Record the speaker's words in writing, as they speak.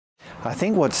I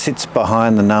think what sits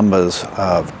behind the numbers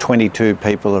of 22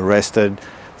 people arrested,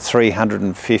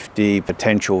 350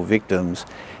 potential victims,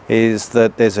 is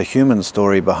that there's a human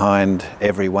story behind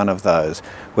every one of those.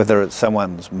 Whether it's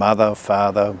someone's mother,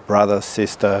 father, brother,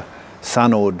 sister,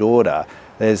 son or daughter,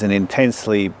 there's an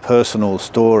intensely personal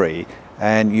story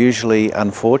and usually,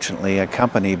 unfortunately,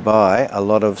 accompanied by a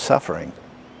lot of suffering.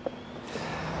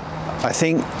 I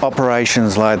think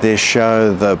operations like this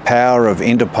show the power of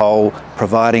Interpol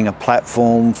providing a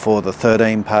platform for the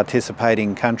 13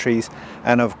 participating countries,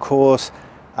 and of course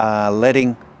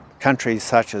letting countries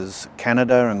such as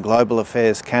Canada and Global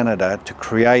Affairs Canada to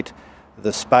create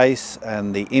the space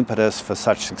and the impetus for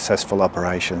such successful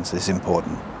operations is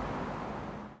important.